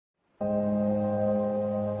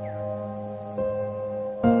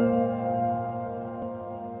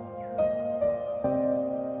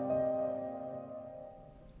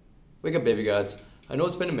Wake up, baby gods. I know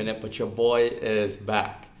it's been a minute, but your boy is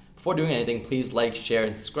back. Before doing anything, please like, share,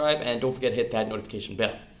 and subscribe, and don't forget to hit that notification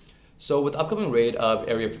bell. So with the upcoming raid of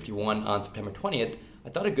Area 51 on September 20th, I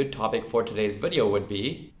thought a good topic for today's video would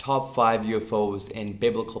be top 5 UFOs in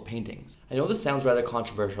biblical paintings. I know this sounds rather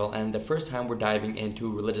controversial and the first time we're diving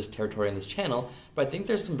into religious territory on this channel, but I think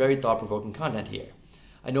there's some very thought-provoking content here.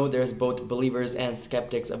 I know there's both believers and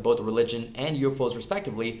skeptics of both religion and UFOs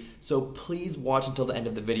respectively, so please watch until the end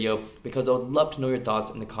of the video because I would love to know your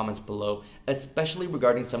thoughts in the comments below, especially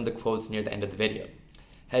regarding some of the quotes near the end of the video.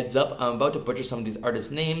 Heads up, I'm about to butcher some of these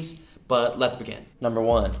artists' names, but let's begin. Number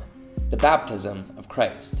 1. The Baptism of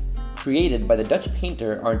Christ. Created by the Dutch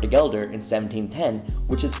painter Arndt de Gelder in 1710,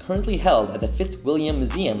 which is currently held at the Fitzwilliam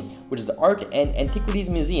Museum, which is the Art and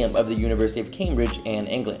Antiquities Museum of the University of Cambridge in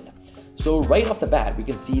England. So right off the bat, we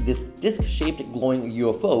can see this disc-shaped glowing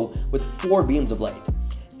UFO with 4 beams of light.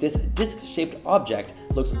 This disc-shaped object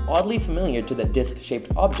looks oddly familiar to the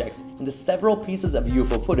disc-shaped objects in the several pieces of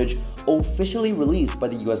UFO footage officially released by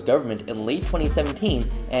the US government in late 2017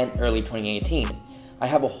 and early 2018. I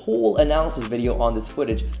have a whole analysis video on this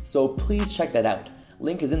footage, so please check that out.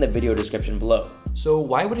 Link is in the video description below. So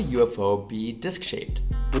why would a UFO be disc-shaped?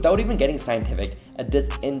 Without even getting scientific, a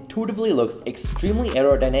disc intuitively looks extremely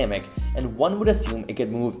aerodynamic, and one would assume it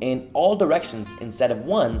could move in all directions instead of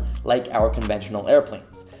one like our conventional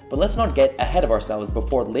airplanes. But let's not get ahead of ourselves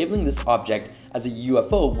before labeling this object as a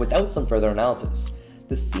UFO without some further analysis.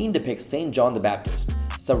 The scene depicts St. John the Baptist,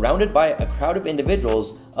 surrounded by a crowd of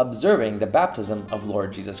individuals observing the baptism of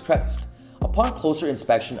Lord Jesus Christ. Upon closer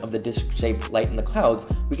inspection of the disc-shaped light in the clouds,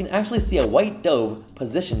 we can actually see a white dove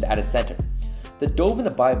positioned at its center. The dove in the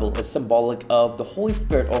Bible is symbolic of the Holy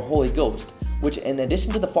Spirit or Holy Ghost, which in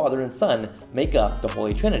addition to the Father and Son, make up the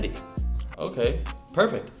Holy Trinity. Okay,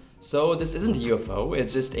 perfect. So this isn't a UFO,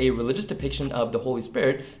 it's just a religious depiction of the Holy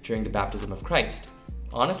Spirit during the baptism of Christ.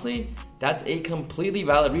 Honestly, that's a completely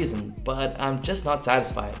valid reason, but I'm just not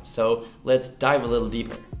satisfied, so let's dive a little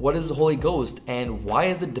deeper. What is the Holy Ghost and why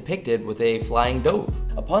is it depicted with a flying dove?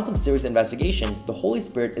 Upon some serious investigation, the Holy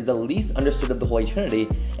Spirit is the least understood of the Holy Trinity,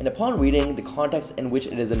 and upon reading the context in which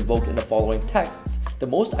it is invoked in the following texts, the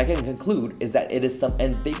most I can conclude is that it is some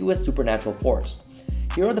ambiguous supernatural force.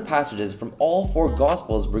 Here are the passages from all 4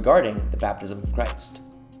 Gospels regarding the baptism of Christ.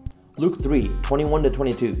 Luke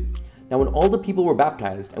 3:21-22. Now when all the people were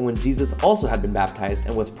baptized, and when Jesus also had been baptized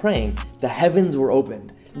and was praying, the heavens were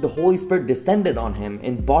opened, and the Holy Spirit descended on him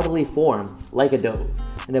in bodily form like a dove.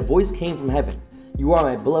 And a voice came from heaven, "You are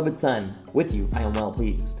my beloved Son, with you I am well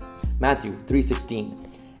pleased." Matthew 3:16.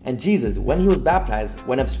 And Jesus, when he was baptized,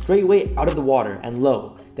 went up straightway out of the water, and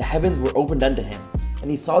lo, the heavens were opened unto him,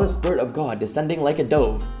 and he saw the Spirit of God descending like a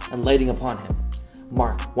dove, and lighting upon him.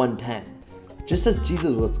 Mark 1:10. Just as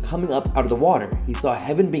Jesus was coming up out of the water, he saw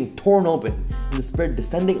heaven being torn open, and the Spirit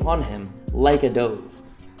descending on him like a dove.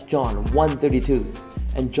 John 1:32.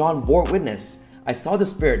 And John bore witness, "I saw the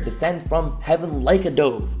Spirit descend from heaven like a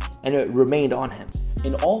dove, and it remained on him."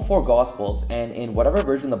 In all 4 Gospels, and in whatever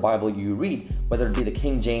version of the Bible you read, whether it be the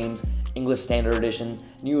King James, English Standard Edition,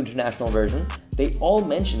 New International Version, they all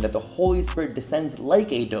mention that the Holy Spirit descends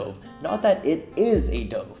like a dove, not that it is a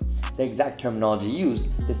dove. The exact terminology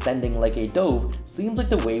used, descending like a dove, seems like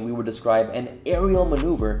the way we would describe an aerial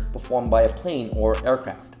maneuver performed by a plane or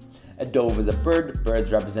aircraft. A dove is a bird,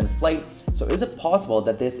 birds represent flight, so is it possible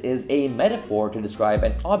that this is a metaphor to describe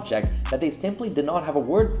an object that they simply did not have a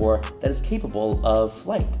word for that is capable of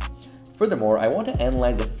flight? Furthermore, I want to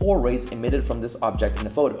analyze the 4 rays emitted from this object in the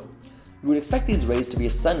photo. You would expect these rays to be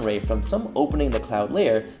a sun ray from some opening in the cloud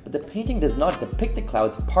layer, but the painting does not depict the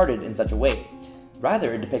clouds parted in such a way.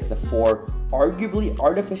 Rather, it depicts the 4 arguably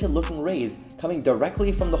artificial-looking rays coming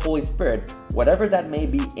directly from the Holy Spirit, whatever that may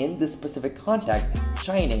be in this specific context,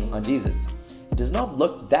 shining on Jesus. It does not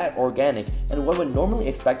look that organic, and one would normally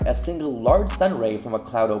expect a single large sun ray from a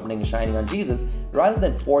cloud opening shining on Jesus, rather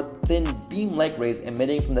than 4 thin beam-like rays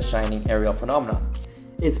emitting from the shining aerial phenomenon.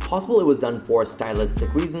 It's possible it was done for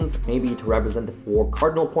stylistic reasons, maybe to represent the 4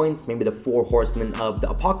 cardinal points, maybe the 4 horsemen of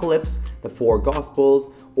the apocalypse, the 4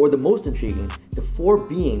 gospels, or the most intriguing, the 4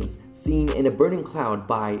 beings seen in a burning cloud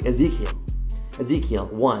by Ezekiel.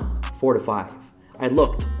 Ezekiel 1:4-5. I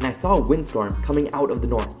looked, and I saw a windstorm coming out of the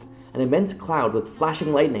north, an immense cloud with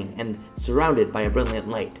flashing lightning and surrounded by a brilliant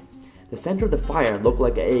light. The center of the fire looked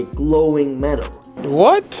like a glowing metal.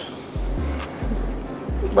 What?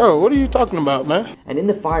 Bro, what are you talking about, man? And in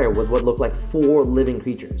the fire was what looked like 4 living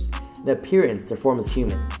creatures. In appearance, their form is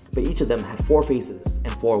human, but each of them had 4 faces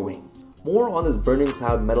and 4 wings. More on this burning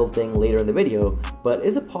cloud metal thing later in the video, but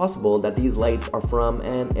is it possible that these lights are from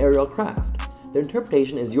an aerial craft? Their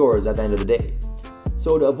interpretation is yours at the end of the day.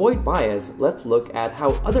 So to avoid bias, let's look at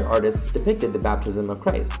how other artists depicted the baptism of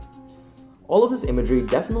Christ. All of this imagery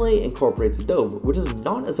definitely incorporates a dove, which is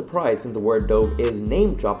not a surprise since the word dove is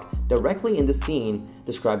name-dropped directly in the scene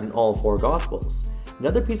described in all 4 Gospels.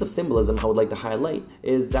 Another piece of symbolism I would like to highlight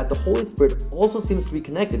is that the Holy Spirit also seems to be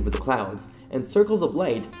connected with the clouds and circles of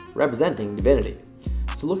light representing divinity.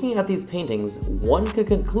 So looking at these paintings, one could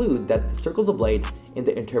conclude that the circles of light in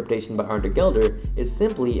the interpretation by Arndt Gelder is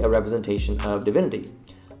simply a representation of divinity.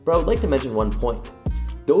 But I would like to mention one point.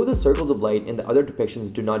 Though the circles of light in the other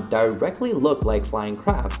depictions do not directly look like flying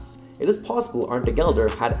crafts, it is possible Arndt Gelder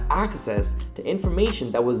had access to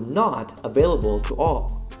information that was not available to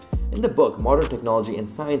all. In the book Modern Technology and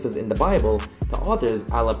Sciences in the Bible, the authors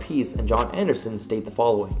ATLANTIS and John Anderson state the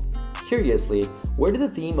following. Curiously, where did the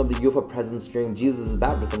theme of the UFO presence during Jesus'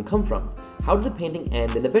 baptism come from? How did the painting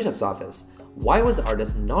end in the bishop's office? Why was the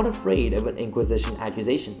artist not afraid of an Inquisition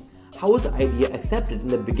accusation? How was the idea accepted in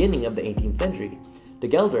the beginning of the 18th century? De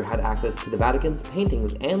Gelder had access to the Vatican's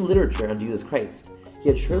paintings and literature on Jesus Christ. He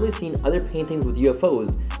had surely seen other paintings with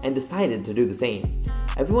UFOs and decided to do the same.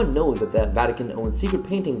 Everyone knows that the Vatican owns secret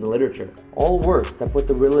paintings and literature. All works that put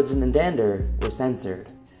the religion in danger were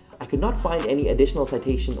censored. I could not find any additional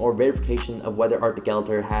citation or verification of whether Arndt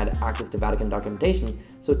Gelder had access to Vatican documentation,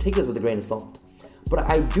 so take this with a grain of salt. But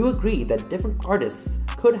I do agree that different artists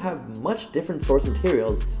could have much different source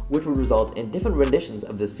materials which would result in different renditions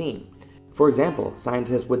of this scene. For example,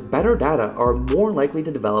 scientists with better data are more likely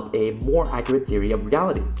to develop a more accurate theory of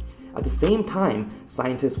reality. At the same time,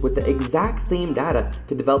 scientists with the exact same data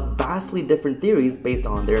could develop vastly different theories based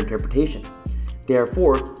on their interpretation.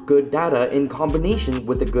 Therefore, good data in combination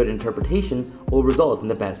with a good interpretation will result in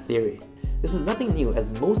the best theory. This is nothing new,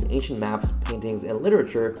 as most ancient maps, paintings, and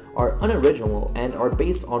literature are unoriginal and are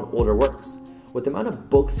based on older works. With the amount of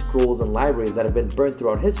books, scrolls, and libraries that have been burnt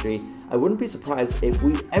throughout history, I wouldn't be surprised if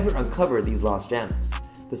we ever uncover these lost gems.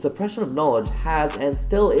 The suppression of knowledge has and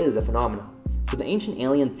still is a phenomenon. So the ancient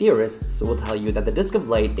alien theorists will tell you that the disk of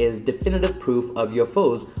light is definitive proof of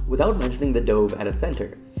UFOs without mentioning the dove at its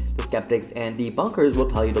center. The skeptics and debunkers will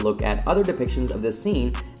tell you to look at other depictions of this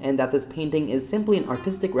scene and that this painting is simply an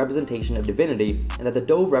artistic representation of divinity and that the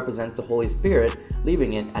dove represents the Holy Spirit,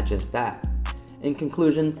 leaving it at just that. In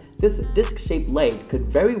conclusion, this disc-shaped light could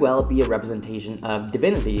very well be a representation of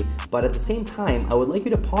divinity, but at the same time, I would like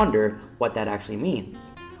you to ponder what that actually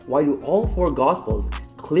means. Why do all 4 Gospels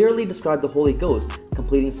clearly describe the Holy Ghost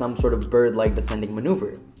completing some sort of bird-like descending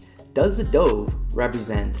maneuver? Does the dove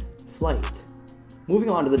represent flight? Moving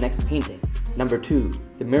on to the next painting. Number 2,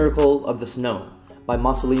 The Miracle of the Snow, by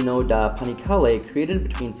Marcellino da Panicale, created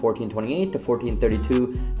between 1428 to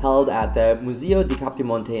 1432, held at the Museo di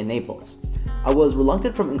Capodimonte in Naples. I was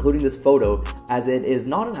reluctant from including this photo as it is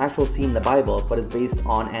not an actual scene in the Bible, but is based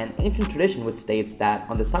on an ancient tradition which states that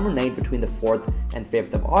on the summer night between the 4th and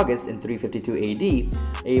 5th of August in 352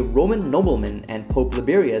 AD, a Roman nobleman and Pope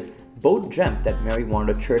Liberius both dreamt that Mary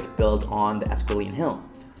wanted a church built on the Esquiline Hill.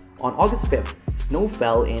 On August 5th, snow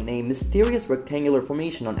fell in a mysterious rectangular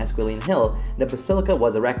formation on Esquiline Hill and a basilica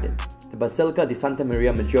was erected, the Basilica di Santa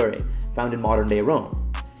Maria Maggiore, found in modern-day Rome.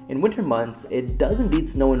 In winter months, it does indeed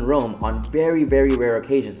snow in Rome on very rare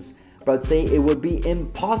occasions, but I'd say it would be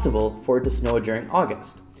impossible for it to snow during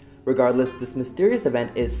August. Regardless, this mysterious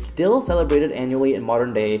event is still celebrated annually in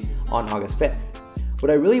modern day on August 5th.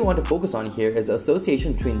 What I really want to focus on here is the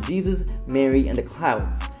association between Jesus, Mary, and the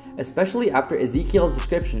clouds, especially after Ezekiel's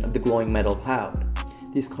description of the glowing metal cloud.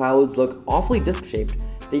 These clouds look awfully disc-shaped.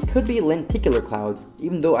 They could be lenticular clouds,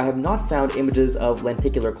 even though I have not found images of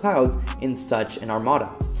lenticular clouds in such an armada.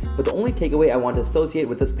 But the only takeaway I want to associate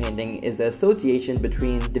with this painting is the association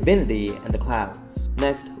between divinity and the clouds.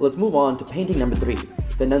 Next, let's move on to painting number 3,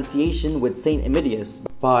 The Annunciation with Saint Emilius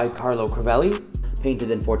by Carlo Crivelli,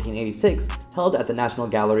 painted in 1486, held at the National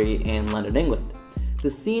Gallery in London, England.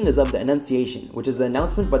 The scene is of the Annunciation, which is the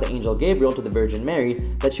announcement by the angel Gabriel to the Virgin Mary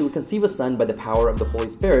that she would conceive a son by the power of the Holy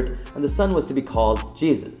Spirit, and the son was to be called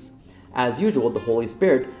Jesus. As usual, the Holy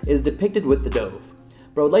Spirit is depicted with the dove.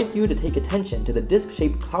 But I would like you to take attention to the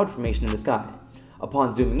disc-shaped cloud formation in the sky.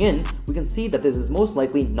 Upon zooming in, we can see that this is most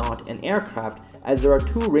likely not an aircraft, as there are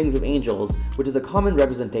 2 rings of angels, which is a common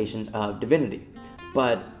representation of divinity.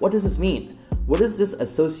 But what does this mean? What is this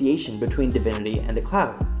association between divinity and the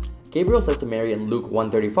clouds? Gabriel says to Mary in Luke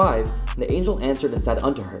 1:35, "And the angel answered and said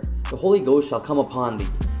unto her, The Holy Ghost shall come upon thee,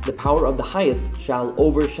 the power of the highest shall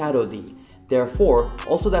overshadow thee. Therefore,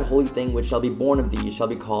 also that holy thing which shall be born of thee shall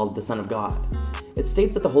be called the Son of God." It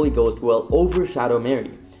states that the Holy Ghost will overshadow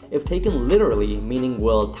Mary, if taken literally, meaning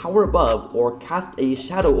will tower above or cast a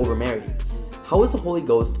shadow over Mary. How is the Holy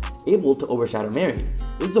Ghost able to overshadow Mary?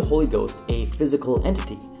 Is the Holy Ghost a physical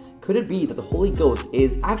entity? Could it be that the Holy Ghost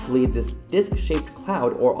is actually this disc-shaped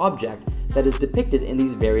cloud or object that is depicted in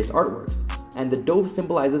these various artworks, and the dove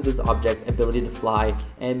symbolizes this object's ability to fly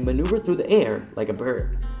and maneuver through the air like a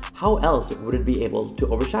bird? How else would it be able to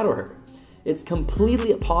overshadow her? It's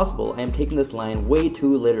completely possible I am taking this line way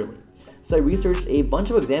too literally. So I researched a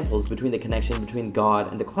bunch of examples between the connection between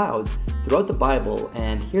God and the clouds throughout the Bible,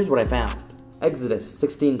 and here's what I found. Exodus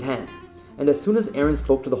 16:10. And as soon as Aaron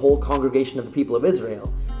spoke to the whole congregation of the people of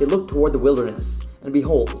Israel, they looked toward the wilderness, and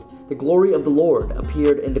behold, the glory of the Lord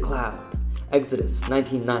appeared in the cloud. Exodus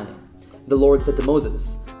 19:9. The Lord said to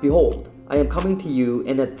Moses, Behold, I am coming to you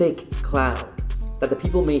in a thick cloud, that the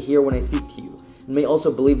people may hear when I speak to you, and may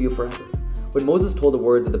also believe you forever. When Moses told the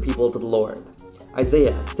words of the people to the Lord.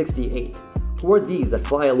 Isaiah 68. Who are these that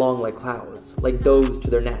fly along like clouds, like doves to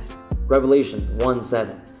their nest? Revelation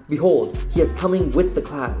 1:7. Behold, he is coming with the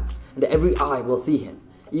clouds, and every eye will see him,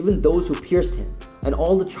 even those who pierced him, and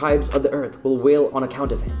all the tribes of the earth will wail on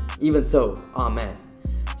account of him. Even so, Amen.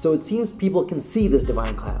 So it seems people can see this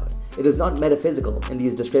divine cloud. It is not metaphysical in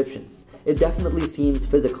these descriptions. It definitely seems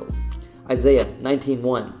physical. Isaiah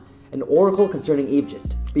 19:1. An oracle concerning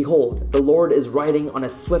Egypt. Behold, the Lord is riding on a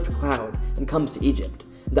swift cloud and comes to Egypt.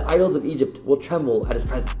 The idols of Egypt will tremble at his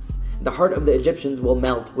presence. The heart of the Egyptians will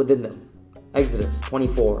melt within them. Exodus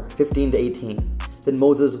 24:15-18. Then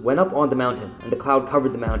Moses went up on the mountain, and the cloud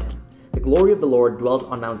covered the mountain. The glory of the Lord dwelt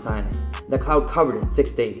on Mount Sinai. The cloud covered it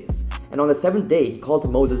 6 days. And on the 7th day he called to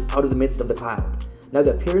Moses out of the midst of the cloud. Now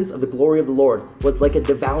the appearance of the glory of the Lord was like a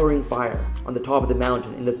devouring fire on the top of the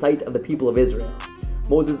mountain in the sight of the people of Israel.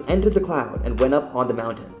 Moses entered the cloud and went up on the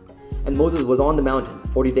mountain. And Moses was on the mountain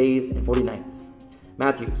 40 days and 40 nights.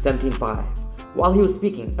 Matthew 17:5. While he was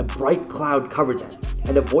speaking, a bright cloud covered them,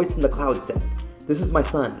 and a voice from the cloud said, This is my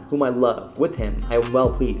son, whom I love. With him I am well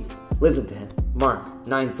pleased. Listen to him. Mark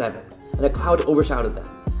 9:7. And a cloud overshadowed them,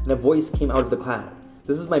 and a voice came out of the cloud.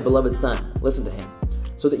 This is my beloved son. Listen to him.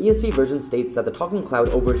 So the ESV version states that the talking cloud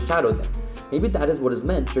overshadowed them. Maybe that is what is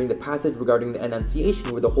meant during the passage regarding the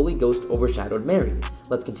Annunciation where the Holy Ghost overshadowed Mary.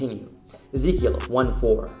 Let's continue. Ezekiel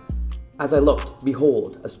 1:4. As I looked,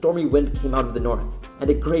 behold, a stormy wind came out of the north, and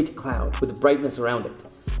a great cloud with brightness around it,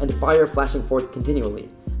 and fire flashing forth continually,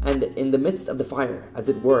 and in the midst of the fire, as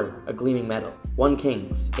it were, a gleaming metal. 1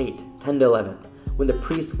 Kings 8:10-11. When the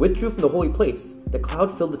priests withdrew from the holy place, the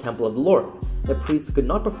cloud filled the temple of the Lord. The priests could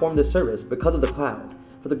not perform their service because of the cloud,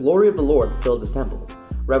 for the glory of the Lord filled his temple.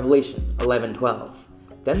 Revelation 11:12.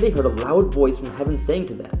 Then they heard a loud voice from heaven saying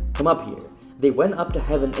to them, Come up here. They went up to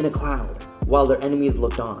heaven in a cloud, while their enemies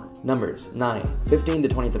looked on. Numbers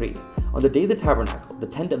 9:15-23. On the day of the tabernacle, the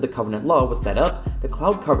tent of the covenant law was set up, the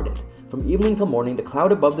cloud covered it. From evening till morning, the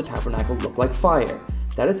cloud above the tabernacle looked like fire.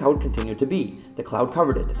 That is how it continued to be. The cloud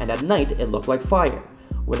covered it, and at night it looked like fire.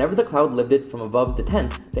 Whenever the cloud lifted from above the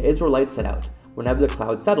tent, the Israelites set out. Whenever the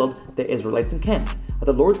cloud settled, the Israelites encamped. At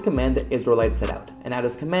the Lord's command, the Israelites set out, and at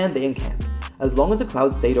his command they encamped. As long as the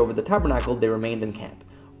cloud stayed over the tabernacle, they remained in camp.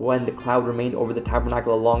 When the cloud remained over the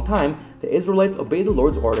tabernacle a long time, the Israelites obeyed the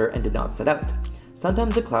Lord's order and did not set out.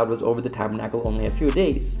 Sometimes the cloud was over the tabernacle only a few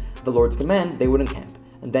days. At the Lord's command, they would encamp,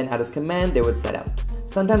 and then at his command they would set out.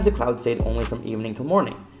 Sometimes the cloud stayed only from evening till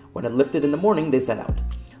morning. When it lifted in the morning, they set out.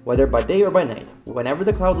 Whether by day or by night, whenever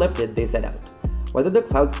the cloud lifted, they set out. Whether the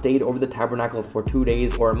cloud stayed over the tabernacle for 2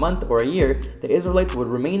 days or a month or a year, the Israelites would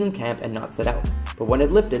remain in camp and not set out. But when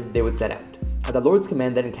it lifted, they would set out. At the Lord's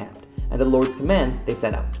command, they encamped. At the Lord's command, they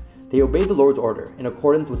set out. They obeyed the Lord's order in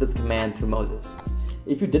accordance with its command through Moses.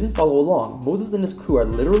 If you didn't follow along, Moses and his crew are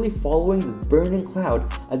literally following this burning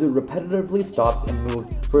cloud as it repetitively stops and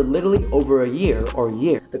moves for literally over a year or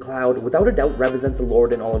years. The cloud, without a doubt, represents the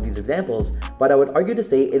Lord in all of these examples, but I would argue to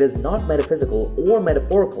say it is not metaphysical or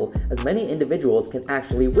metaphorical as many individuals can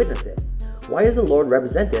actually witness it. Why is the Lord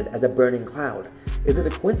represented as a burning cloud? Is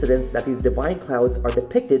it a coincidence that these divine clouds are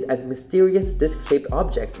depicted as mysterious disc-shaped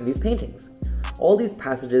objects in these paintings? All these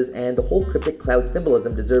passages and the whole cryptic cloud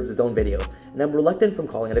symbolism deserves its own video, and I'm reluctant from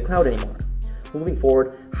calling it a cloud anymore. Moving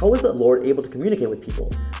forward, how is the Lord able to communicate with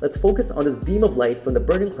people? Let's focus on this beam of light from the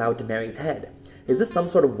burning cloud to Mary's head. Is this some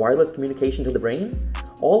sort of wireless communication to the brain?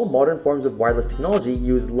 All modern forms of wireless technology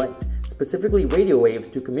use light, specifically radio waves,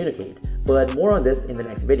 to communicate, but more on this in the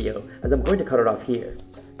next video, as I'm going to cut it off here.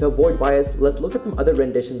 To avoid bias, let's look at some other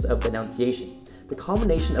renditions of the Annunciation. The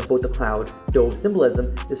combination of both the cloud, dove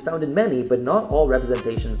symbolism is found in many but not all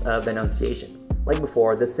representations of the Annunciation. Like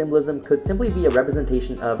before, this symbolism could simply be a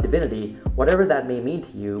representation of divinity, whatever that may mean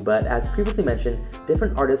to you, but as previously mentioned,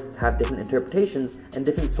 different artists have different interpretations and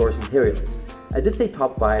different source materials. I did say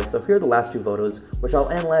top 5, so here are the last 2 photos, which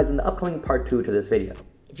I'll analyze in the upcoming part 2 to this video.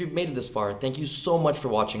 If you've made it this far, thank you so much for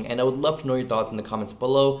watching, and I would love to know your thoughts in the comments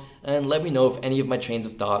below, and let me know if any of my trains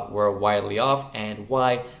of thought were wildly off and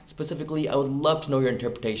why. Specifically, I would love to know your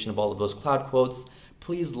interpretation of all of those cloud quotes.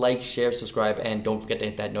 Please like, share, subscribe, and don't forget to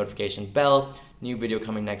hit that notification bell. New video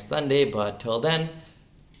coming next Sunday, but till then,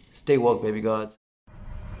 stay woke, baby gods.